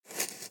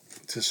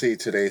To see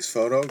today's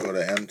photo, go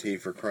to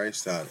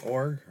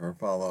mtforchrist.org or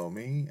follow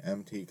me,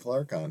 MT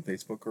Clark, on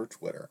Facebook or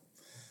Twitter.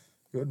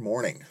 Good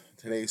morning.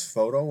 Today's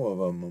photo of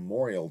a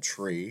memorial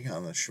tree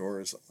on the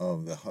shores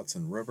of the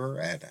Hudson River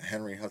at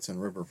Henry Hudson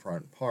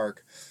Riverfront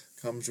Park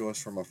comes to us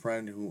from a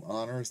friend who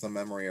honors the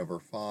memory of her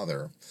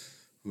father,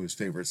 whose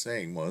favorite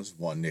saying was,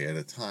 "One day at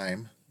a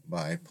time,"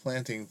 by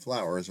planting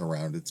flowers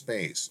around its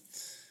base.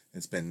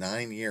 It's been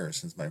 9 years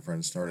since my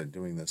friend started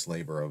doing this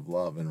labor of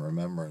love in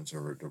remembrance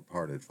of her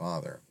departed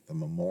father. The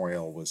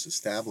memorial was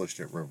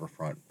established at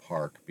Riverfront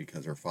Park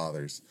because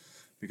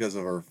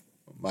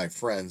my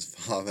friend's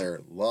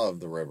father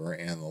loved the river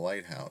and the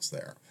lighthouse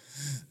there.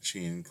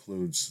 She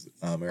includes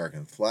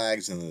American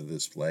flags in the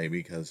display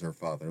because her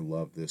father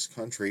loved this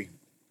country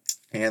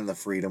and the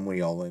freedom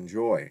we all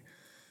enjoy.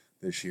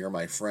 This year,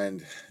 my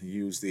friend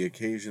used the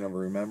occasion of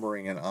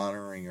remembering and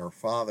honoring her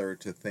father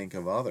to think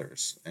of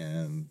others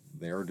and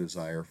their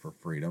desire for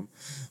freedom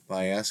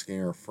by asking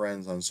her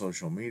friends on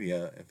social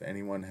media if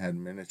anyone had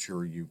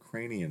miniature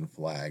Ukrainian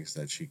flags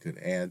that she could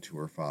add to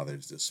her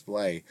father's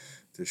display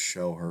to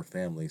show her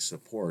family's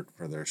support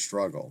for their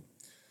struggle.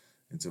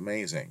 It's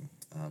amazing.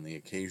 On the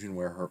occasion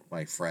where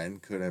my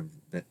friend could have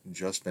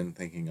just been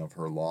thinking of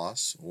her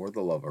loss or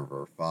the love of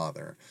her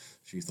father,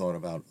 she thought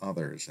about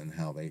others and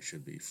how they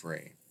should be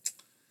free.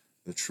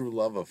 The true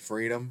love of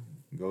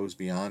freedom goes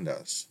beyond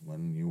us.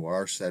 When you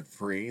are set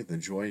free, the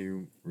joy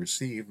you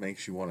receive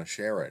makes you want to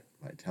share it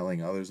by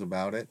telling others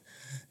about it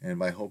and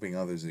by hoping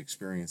others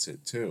experience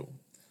it too.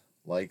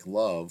 Like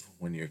love,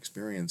 when you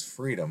experience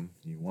freedom,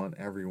 you want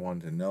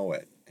everyone to know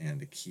it and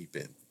to keep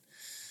it.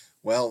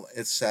 Well,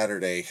 it's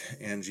Saturday,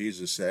 and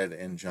Jesus said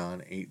in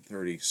John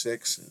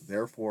 8:36,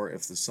 "Therefore,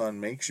 if the Son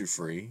makes you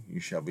free, you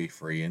shall be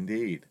free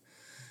indeed."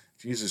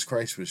 Jesus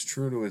Christ was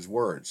true to his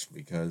words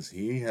because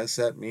he has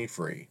set me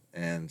free.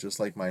 And just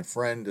like my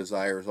friend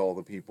desires all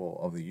the people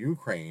of the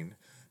Ukraine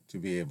to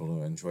be able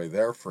to enjoy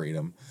their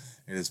freedom,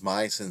 it is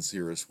my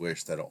sincerest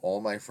wish that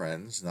all my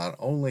friends not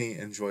only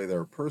enjoy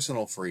their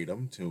personal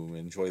freedom to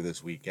enjoy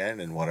this weekend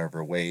in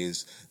whatever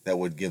ways that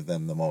would give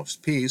them the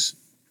most peace,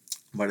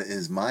 but it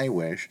is my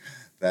wish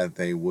that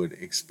they would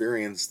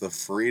experience the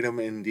freedom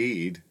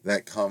indeed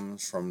that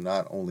comes from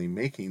not only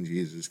making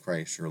Jesus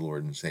Christ your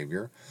Lord and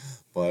Savior,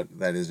 but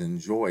that is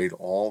enjoyed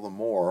all the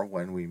more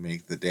when we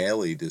make the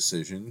daily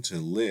decision to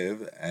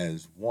live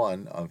as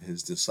one of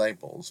his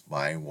disciples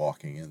by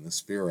walking in the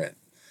Spirit.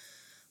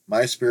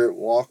 My spirit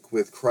walk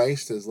with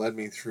Christ has led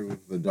me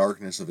through the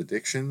darkness of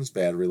addictions,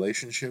 bad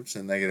relationships,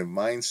 and negative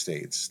mind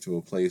states to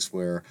a place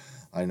where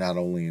I not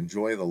only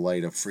enjoy the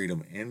light of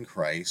freedom in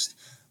Christ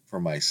for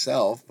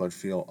myself, but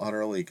feel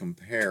utterly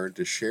compelled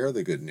to share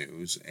the good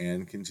news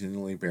and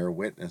continually bear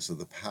witness of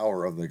the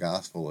power of the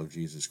gospel of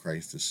Jesus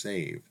Christ to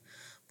save,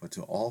 but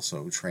to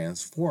also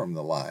transform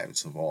the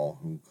lives of all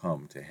who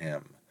come to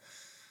him.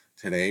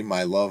 Today,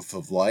 my love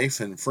of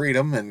life and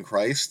freedom in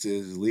Christ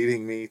is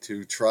leading me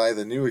to try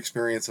the new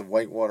experience of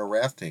whitewater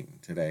rafting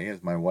today,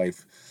 as my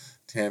wife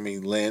Tammy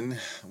Lynn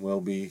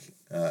will be,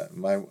 as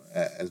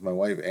my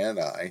wife and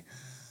I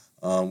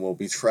will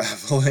be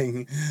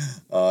traveling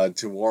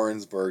to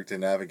Warrensburg to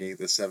navigate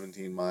the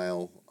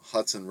 17-mile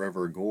Hudson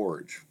River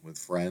Gorge with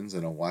friends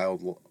in a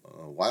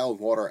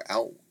Wildwater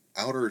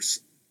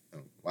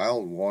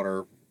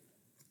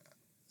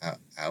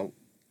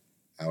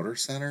Outer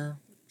Center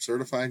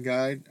certified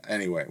guide.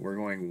 Anyway, we're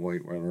going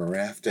whitewater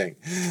rafting.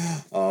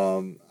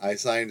 I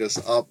signed us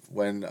up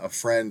when a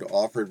friend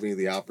offered me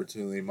the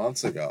opportunity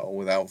months ago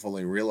without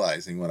fully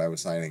realizing what I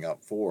was signing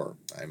up for.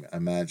 I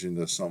imagined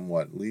a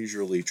somewhat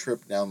leisurely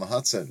trip down the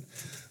Hudson,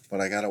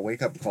 but I got a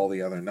wake-up call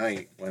the other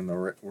night when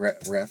the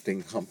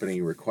rafting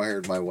company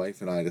required my wife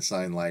and I to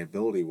sign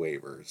liability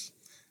waivers,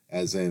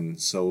 as in,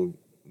 so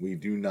we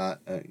do not,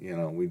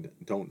 we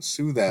don't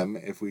sue them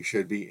if we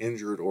should be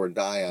injured or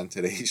die on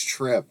today's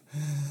trip.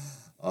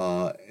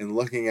 In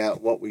looking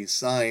at what we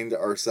signed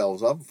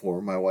ourselves up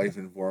for, my wife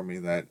informed me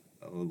that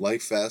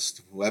life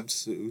vest,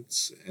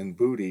 wetsuits, and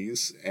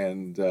booties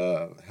and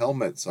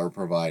helmets are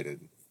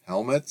provided.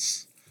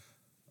 Helmets?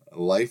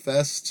 Life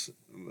vests?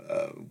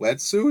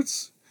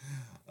 Wetsuits?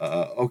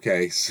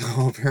 Okay,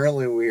 so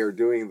apparently we are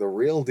doing the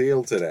real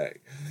deal today.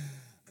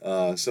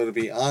 So to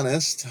be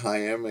honest, I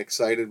am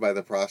excited by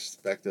the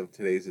prospect of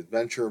today's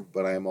adventure,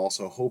 but I am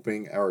also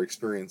hoping our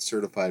experienced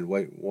certified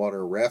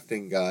whitewater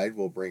rafting guide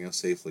will bring us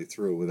safely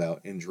through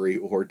without injury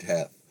or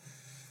death.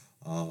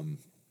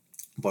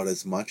 But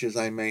as much as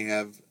I may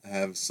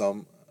have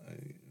some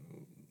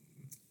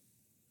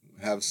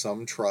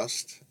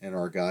trust in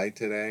our guide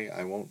today,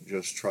 I won't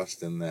just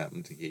trust in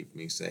them to keep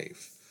me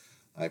safe.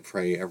 I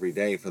pray every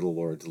day for the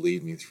Lord to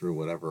lead me through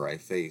whatever I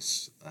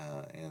face,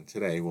 and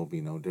today will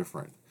be no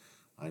different.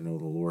 I know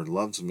the Lord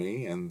loves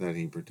me and that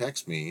he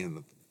protects me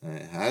and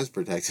has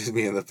protected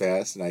me in the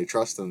past, and I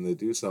trust him to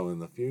do so in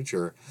the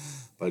future.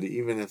 But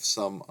even if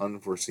some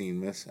unforeseen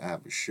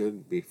mishap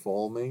should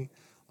befall me,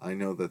 I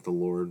know that the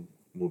Lord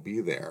will be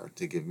there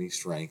to give me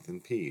strength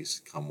and peace,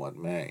 come what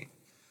may.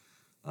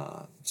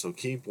 So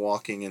keep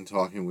walking and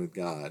talking with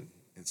God.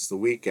 It's the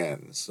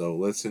weekend, so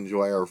let's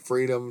enjoy our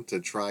freedom to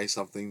try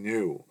something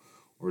new,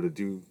 or to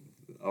do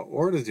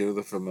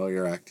the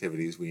familiar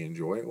activities we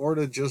enjoy, or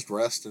to just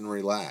rest and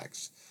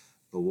relax.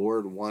 The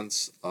Lord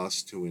wants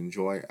us to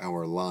enjoy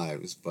our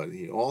lives, but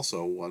He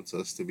also wants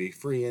us to be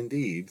free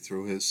indeed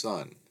through His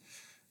Son.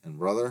 And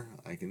brother,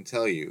 I can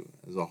tell you,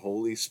 as a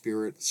Holy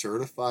Spirit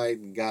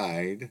certified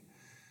guide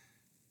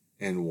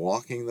in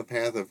walking the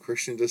path of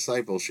Christian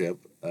discipleship,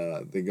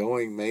 the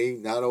going may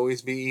not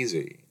always be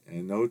easy,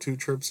 and no two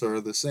trips are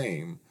the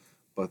same,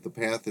 but the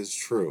path is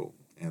true,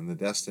 and the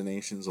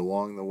destinations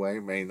along the way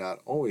may not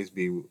always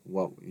be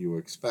what you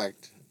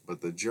expect, but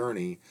the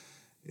journey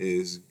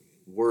is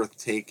worth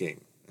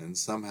taking, and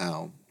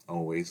somehow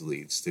always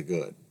leads to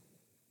good.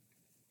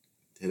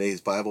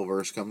 Today's Bible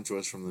verse comes to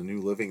us from the New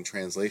Living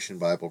Translation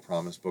Bible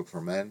Promise Book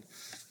for Men.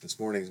 This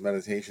morning's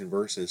meditation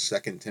verse is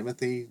 2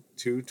 Timothy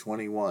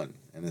 2:21,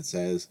 and it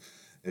says,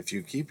 "If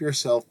you keep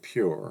yourself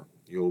pure,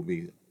 you will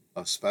be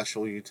a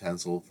special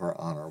utensil for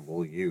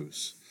honorable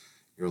use.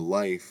 Your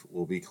life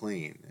will be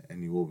clean,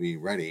 and you will be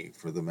ready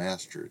for the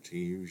Master to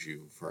use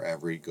you for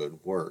every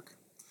good work."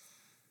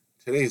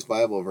 Today's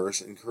Bible verse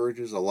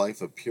encourages a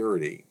life of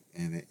purity,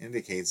 and it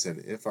indicates that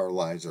if our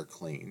lives are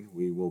clean,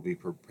 we will be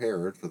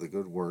prepared for the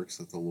good works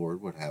that the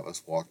Lord would have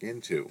us walk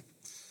into.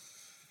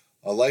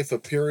 A life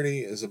of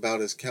purity is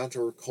about as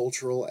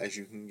countercultural as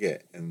you can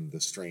get in the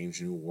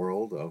strange new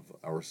world of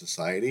our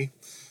society,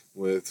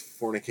 with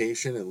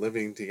fornication and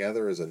living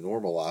together as a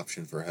normal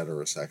option for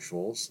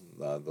heterosexuals,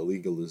 the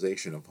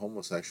legalization of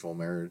homosexual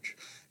marriage,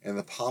 and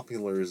the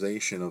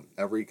popularization of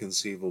every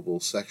conceivable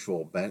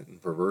sexual bent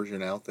and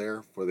perversion out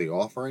there for the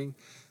offering.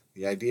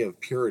 The idea of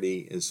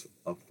purity is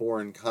a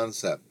foreign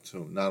concept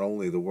to not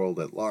only the world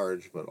at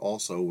large, but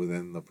also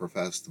within the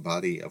professed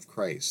body of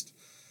Christ.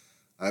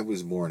 I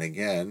was born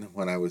again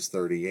when I was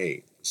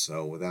 38,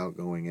 so without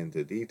going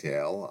into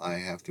detail, I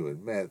have to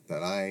admit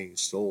that I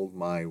sold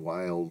my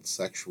wild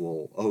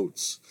sexual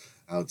oats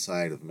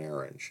outside of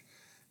marriage.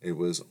 It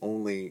was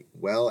only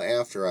well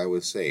after I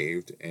was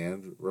saved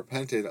and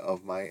repented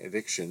of my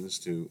addictions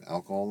to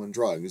alcohol and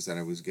drugs that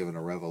I was given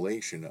a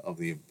revelation of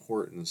the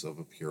importance of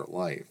a pure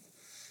life.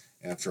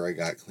 After I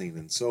got clean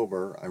and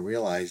sober, I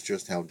realized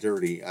just how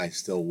dirty I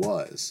still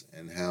was,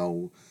 and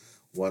how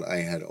what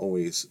I had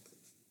always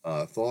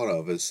thought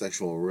of as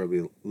sexual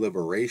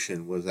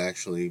liberation was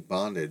actually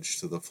bondage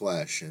to the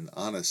flesh, and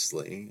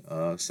honestly,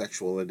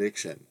 sexual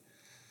addiction.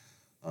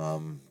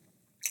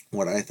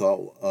 What I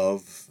thought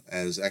of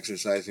as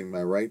exercising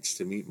my rights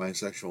to meet my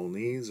sexual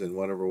needs in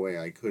whatever way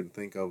I could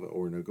think of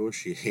or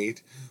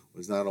negotiate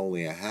was not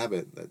only a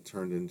habit that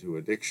turned into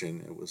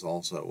addiction, it was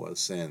also a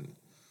sin.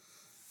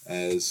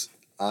 As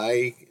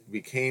I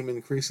became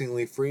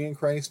increasingly free in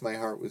Christ, my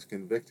heart was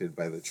convicted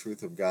by the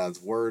truth of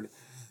God's Word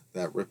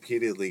that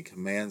repeatedly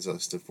commands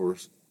us to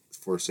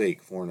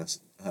forsake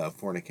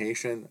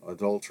fornication,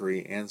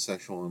 adultery, and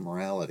sexual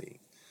immorality.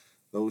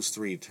 Those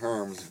three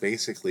terms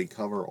basically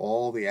cover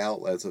all the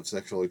outlets of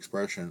sexual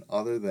expression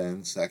other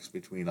than sex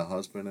between a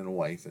husband and a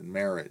wife in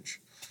marriage.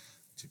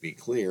 To be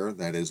clear,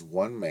 that is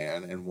one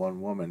man and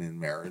one woman in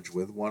marriage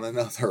with one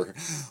another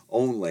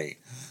only.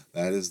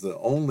 That is the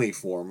only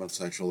form of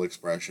sexual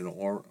expression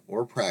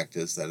or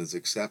practice that is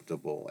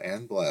acceptable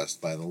and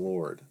blessed by the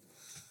Lord.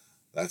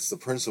 That's the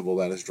principle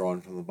that is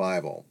drawn from the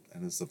Bible,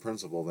 and it's the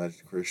principle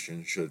that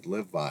Christians should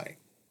live by.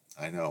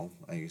 I know,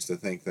 I used to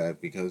think that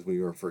because we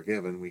are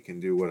forgiven, we can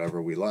do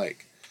whatever we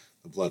like.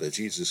 The blood of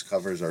Jesus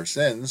covers our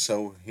sins,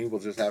 so He will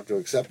just have to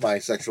accept my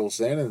sexual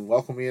sin and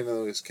welcome me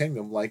into His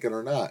kingdom, like it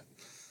or not.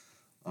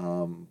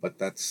 But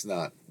that's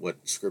not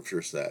what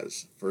Scripture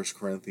says. 1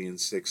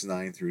 Corinthians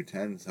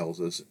 6:9-10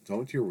 tells us,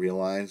 "Don't you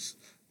realize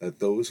that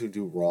those who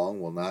do wrong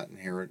will not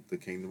inherit the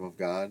kingdom of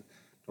God?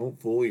 Don't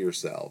fool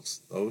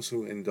yourselves. Those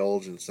who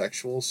indulge in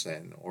sexual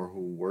sin, or who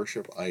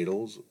worship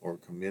idols, or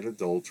commit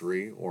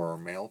adultery, or are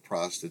male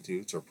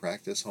prostitutes, or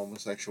practice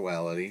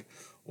homosexuality,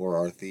 or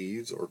are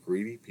thieves, or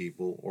greedy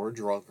people, or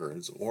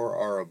drunkards, or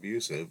are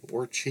abusive,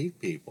 or cheat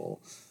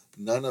people,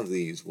 none of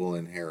these will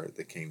inherit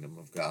the kingdom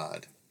of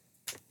God."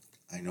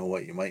 I know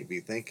what you might be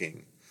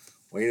thinking.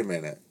 Wait a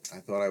minute, I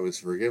thought I was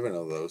forgiven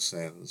of those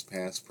sins,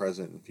 past,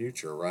 present, and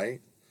future,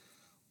 right?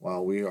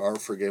 While we are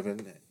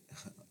forgiven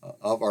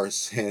of our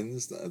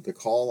sins, the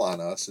call on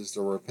us is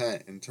to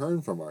repent and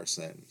turn from our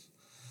sins.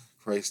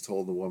 Christ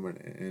told the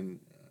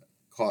woman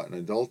caught in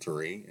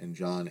adultery in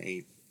John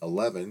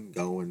 8:11,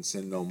 "Go and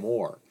sin no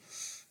more."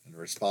 In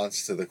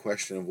response to the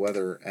question of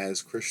whether,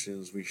 as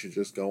Christians, we should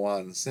just go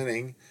on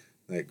sinning,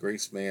 that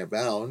grace may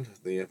abound,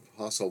 the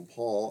Apostle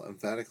Paul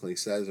emphatically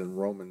says in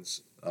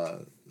Romans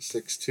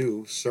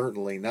 6:2,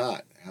 "Certainly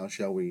not. How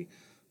shall we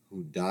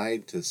who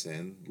died to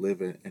sin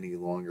live any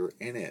longer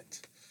in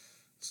it?"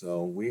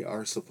 So we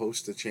are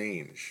supposed to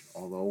change.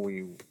 Although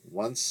we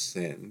once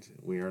sinned,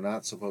 we are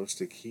not supposed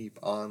to keep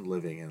on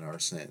living in our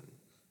sin.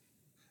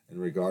 In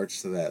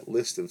regards to that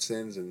list of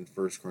sins in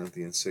 1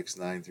 Corinthians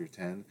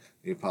 6:9-10,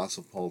 the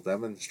Apostle Paul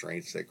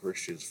demonstrates that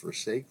Christians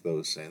forsake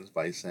those sins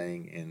by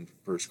saying in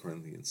 1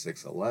 Corinthians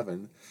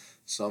 6:11,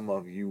 "Some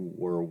of you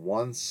were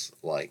once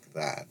like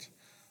that,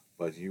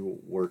 but you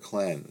were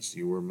cleansed.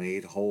 You were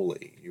made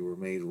holy. You were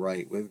made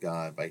right with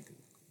God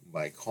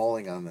by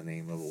calling on the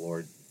name of the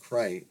Lord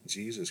Christ,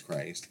 Jesus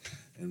Christ,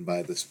 and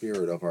by the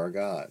Spirit of our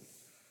God.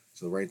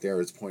 So right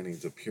there, it's pointing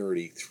to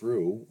purity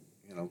through,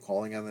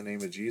 calling on the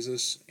name of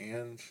Jesus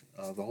and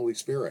the Holy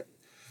Spirit.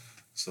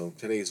 So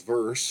today's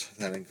verse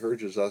that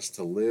encourages us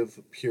to live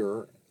a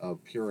pure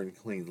and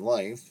clean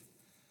life,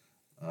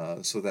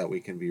 so that we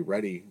can be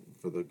ready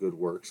for the good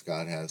works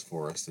God has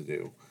for us to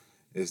do,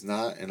 is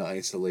not an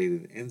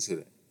isolated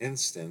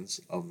instance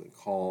of the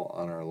call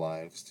on our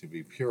lives to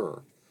be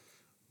pure.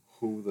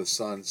 Who the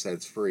Son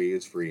sets free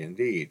is free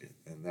indeed,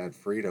 and that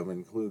freedom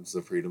includes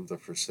the freedom to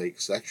forsake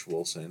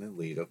sexual sin and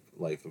lead a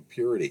life of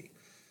purity.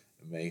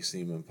 It may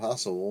seem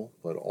impossible,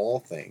 but all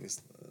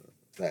things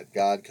that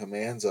God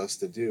commands us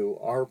to do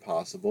are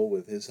possible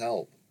with His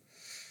help.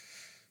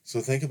 So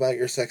think about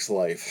your sex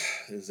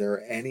life. Is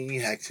there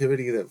any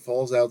activity that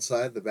falls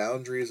outside the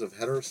boundaries of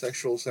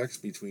heterosexual sex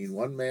between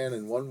one man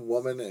and one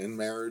woman in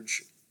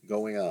marriage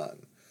going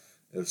on?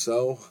 If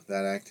so,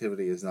 that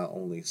activity is not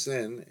only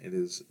sin, it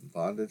is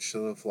bondage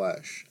to the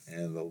flesh,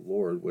 and the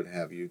Lord would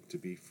have you to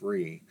be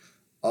free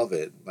of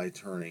it by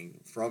turning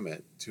from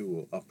it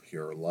to a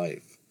pure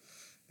life.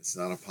 It's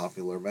not a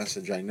popular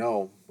message, I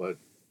know, but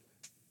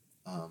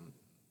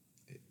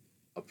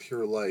a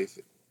pure life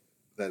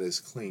that is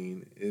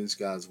clean is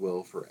God's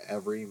will for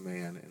every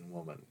man and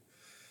woman.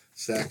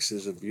 Sex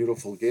is a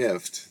beautiful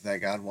gift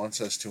that God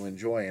wants us to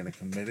enjoy in a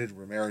committed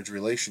marriage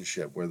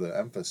relationship where the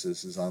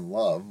emphasis is on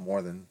love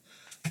more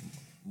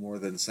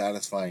than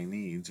satisfying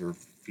needs or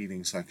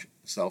feeding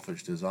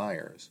selfish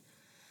desires.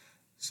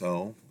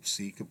 So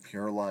seek a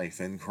pure life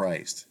in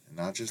Christ,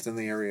 not just in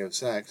the area of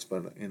sex,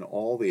 but in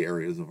all the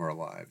areas of our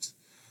lives.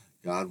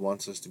 God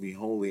wants us to be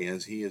holy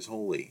as He is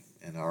holy,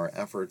 and our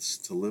efforts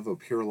to live a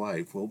pure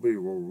life will be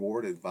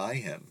rewarded by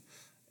Him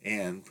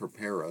and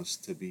prepare us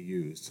to be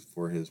used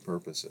for His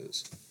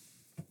purposes.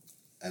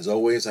 As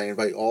always, I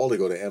invite all to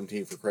go to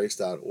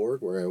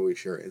mtforchrist.org, where I always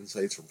share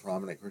insights from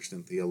prominent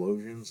Christian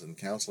theologians and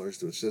counselors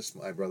to assist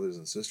my brothers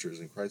and sisters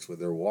in Christ with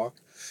their walk.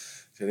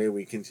 Today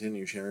we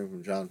continue sharing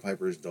from John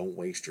Piper's Don't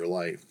Waste Your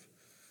Life.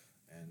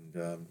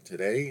 And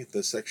today,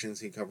 the sections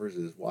he covers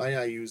is why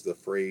I use the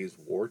phrase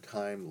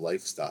wartime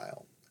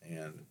lifestyle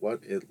and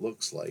what it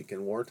looks like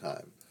in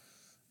wartime.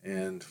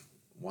 And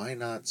why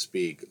not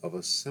speak of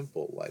a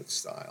simple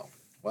lifestyle?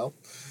 Well,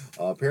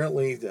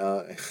 apparently,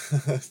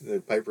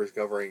 Piper's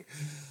covering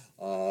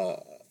a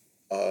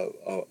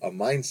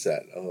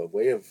mindset, a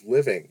way of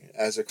living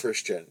as a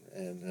Christian,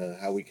 and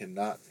how we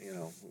cannot,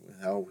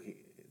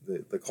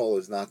 the call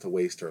is not to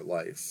waste our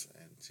life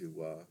and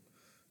to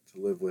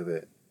live with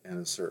it in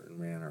a certain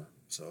manner.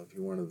 So if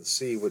you wanted to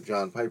see what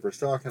John Piper's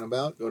talking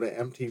about, go to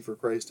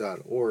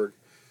mtforchrist.org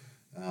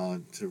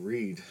to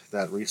read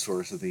that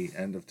resource at the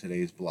end of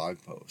today's blog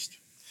post.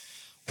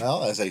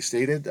 Well, as I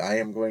stated, I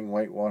am going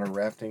whitewater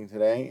rafting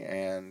today,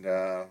 and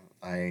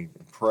I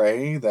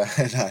pray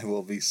that I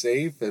will be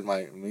safe, and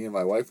me and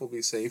my wife will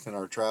be safe in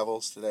our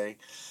travels today,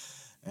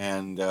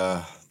 and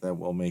that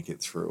we'll make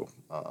it through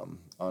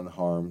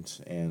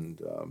unharmed and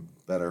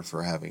better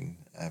for having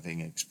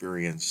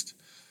experienced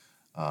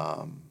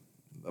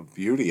the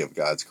beauty of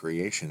God's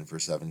creation for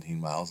 17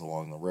 miles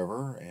along the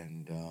river,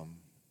 and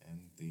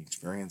the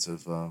experience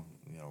of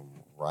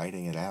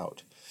riding it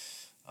out.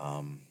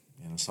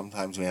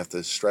 Sometimes we have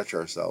to stretch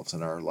ourselves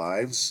in our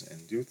lives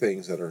and do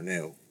things that are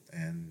new,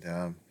 and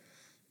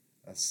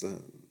that's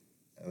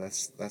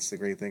the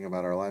great thing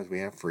about our lives. We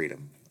have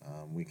freedom.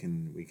 We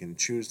can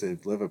choose to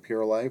live a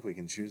pure life. We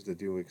can choose to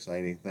do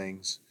exciting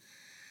things,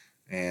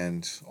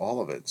 and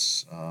all of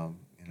it's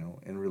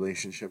in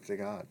relationship to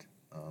God.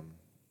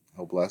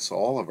 He'll bless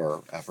all of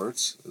our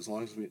efforts as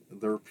long as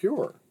they're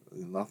pure.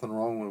 There's nothing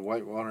wrong with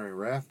whitewater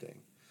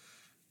rafting.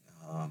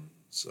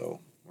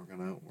 So we're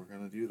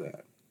gonna do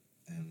that,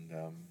 and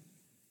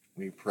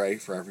we pray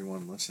for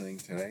everyone listening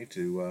today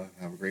to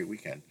have a great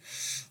weekend.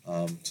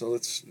 So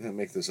let's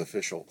make this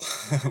official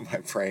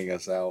by praying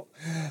us out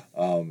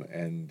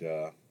and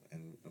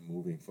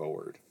moving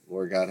forward.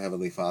 Lord God,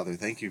 Heavenly Father,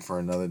 thank you for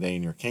another day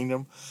in your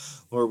kingdom.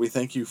 Lord, we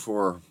thank you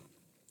for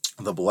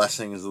the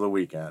blessings of the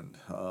weekend.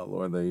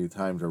 Lord, the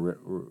time to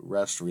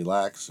rest,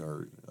 relax,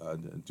 or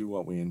do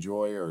what we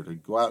enjoy, or to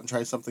go out and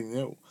try something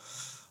new.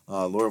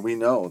 Lord, we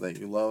know that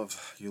you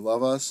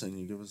love us, and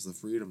you give us the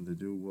freedom to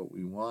do what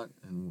we want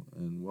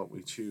and what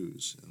we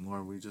choose. And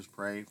Lord, we just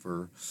pray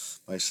for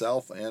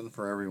myself and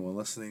for everyone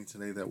listening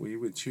today that we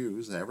would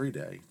choose every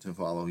day to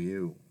follow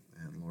you,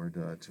 and Lord,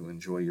 to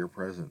enjoy your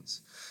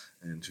presence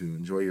and to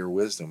enjoy your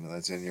wisdom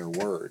that's in your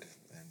word,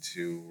 and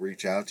to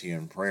reach out to you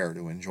in prayer,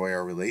 to enjoy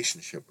our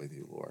relationship with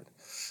you, Lord,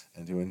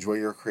 and to enjoy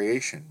your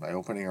creation by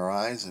opening our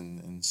eyes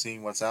and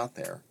seeing what's out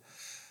there.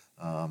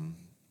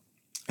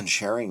 And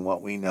sharing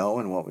what we know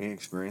and what we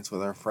experience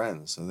with our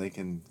friends, so they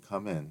can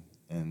come in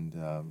and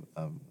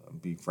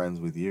be friends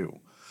with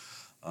you.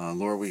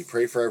 Lord, we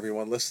pray for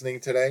everyone listening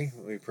today.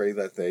 We pray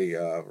that they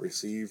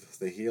receive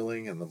the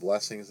healing and the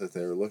blessings that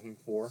they're looking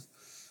for.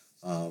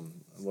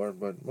 Lord,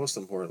 but most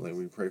importantly,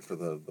 we pray for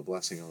the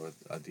blessing of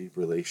a deep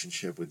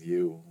relationship with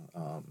you,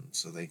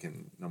 so they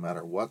can, no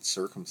matter what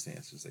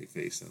circumstances they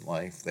face in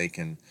life, they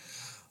can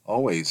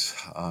always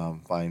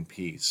find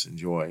peace and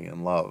joy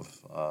and love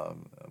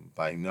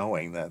by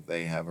knowing that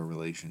they have a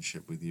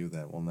relationship with you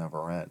that will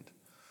never end.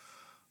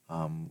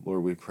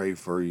 Lord, we pray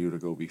for you to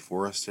go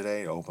before us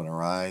today, open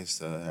our eyes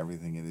to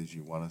everything it is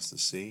you want us to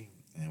see,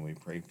 and we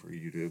pray for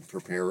you to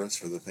prepare us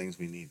for the things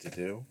we need to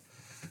do,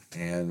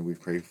 and we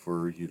pray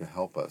for you to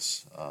help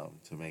us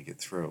to make it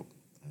through,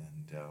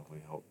 and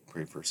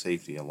pray for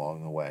safety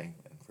along the way,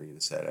 and for you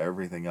to set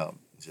everything up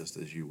just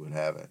as you would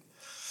have it.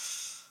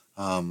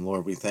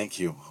 Lord, we thank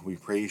you, we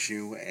praise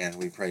you, and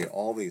we pray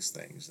all these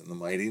things in the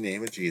mighty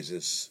name of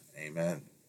Jesus. Amen.